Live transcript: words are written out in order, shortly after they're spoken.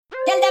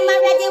Tell them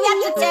already, we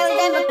have to tell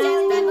them.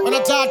 When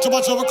I talk too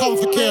much, we come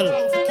for kill.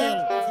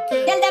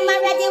 Tell them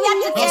already, we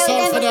have to That's tell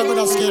all for them. them with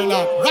a skill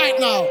now. Right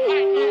now.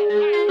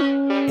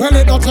 Well,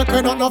 it don't take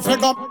me no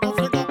figure.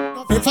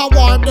 If I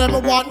want them, I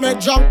want me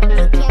jump.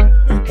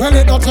 Well,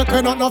 it don't take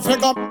me no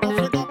figure.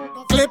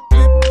 Clip,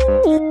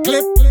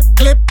 clip,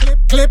 clip,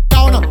 clip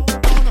down.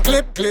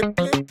 Clip, clip,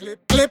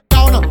 clip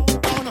down.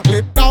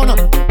 Clip down.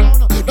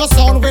 No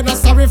sound when I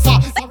sorry for.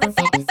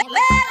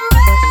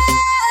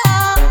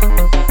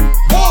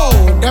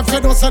 If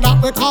you don't say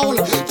that we call,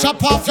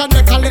 chop off your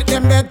neck and let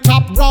them head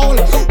top roll.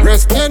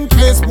 Rest in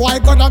peace, boy,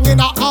 go down in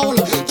a hole.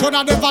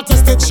 Jonah never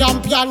tested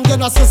champion, you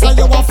know, sister,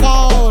 you a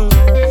fall.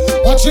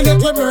 Watching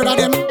it, we murder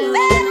them.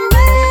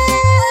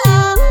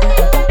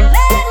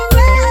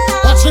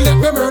 Watching it,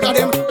 we murder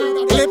them.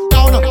 Clip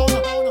down,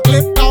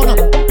 clip down.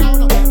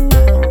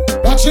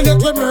 Watching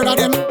it, we murder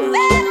them.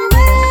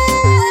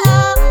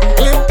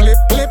 Clip, clip,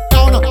 clip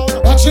down.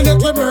 Watching it,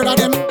 we murder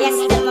them. Yes,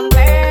 I'm a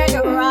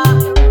murderer.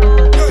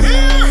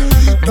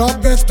 No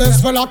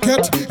business will lock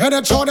it.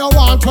 Any show they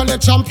want, well the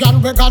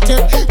champion we got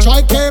it.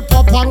 Try keep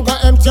up and go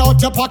empty out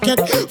your pocket.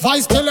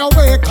 Vice still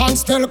awake and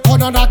still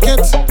couldn't knock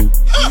it.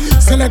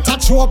 Select a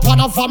chew up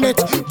and a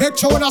vomit. Big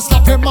tune a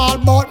stop him all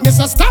but miss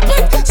a stop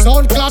it.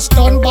 Sound clash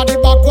done, body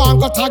back one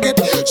go tag it.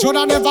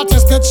 Shoulda never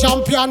tested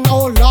champion,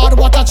 oh lord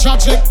what a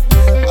tragic.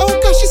 Oh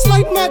gosh it's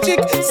like magic.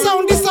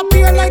 Sound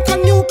disappear like a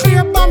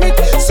nuclear bomb it.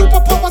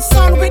 Superpower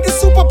sound with the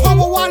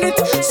superpower wallet.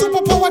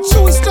 Superpower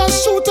choose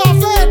just shoot off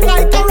head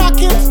like a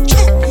rocket.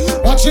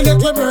 Watching it,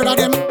 we murder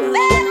them.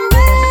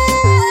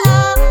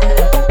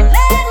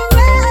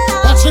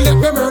 Watching it,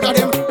 we murder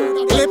them.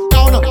 Clip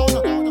down,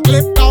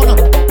 clip down.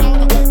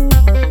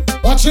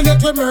 Watching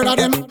it, we murder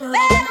them.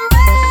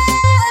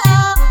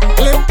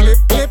 Clip, clip,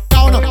 clip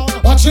down.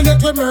 Watching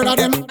it, we murder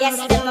them. Yes,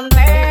 I'm a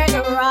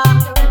murderer.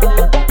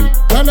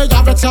 When me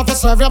have it for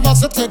serve, you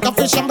must take a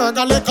fish and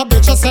burger like a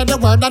bitch. You say the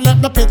word and let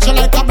me picture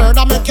like a bird.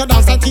 I make you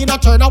dance like Tina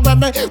Turner. When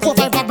me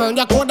 4-5 burn,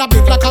 you coulda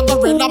big like a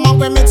gorilla. Man,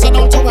 we mix it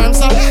down to worms.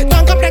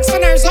 Non-complex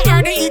finance, so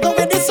earn the ego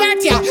with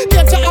dessert, yeah.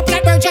 Get you up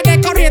like bird, you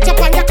decorate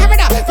upon your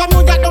corridor. From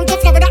New York down to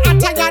Florida,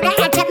 Antayana,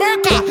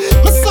 America.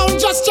 My sound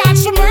just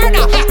charged for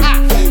murder.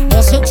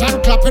 Bust it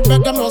and clap it,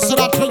 make them know so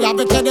that we have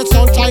it. And it's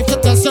sound time to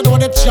test, you know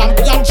the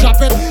champion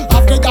drop it.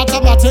 Have the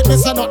automatic, me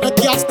say not the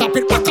can't stop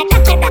it. Back up,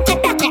 back up, back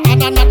up, back up.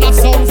 And another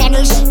sound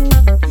vanish.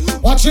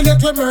 Watching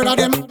it, we murder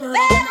them.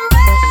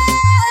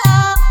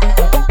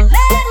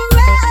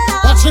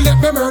 Watching it,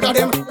 we murder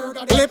them.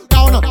 Clip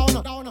down,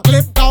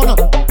 clip down.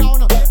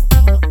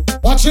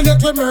 Watching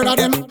it, we murder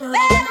them.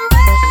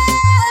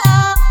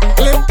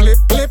 Clip, clip,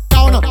 clip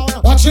down.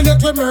 Watching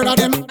it, we murder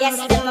them. Yes,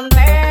 I'm a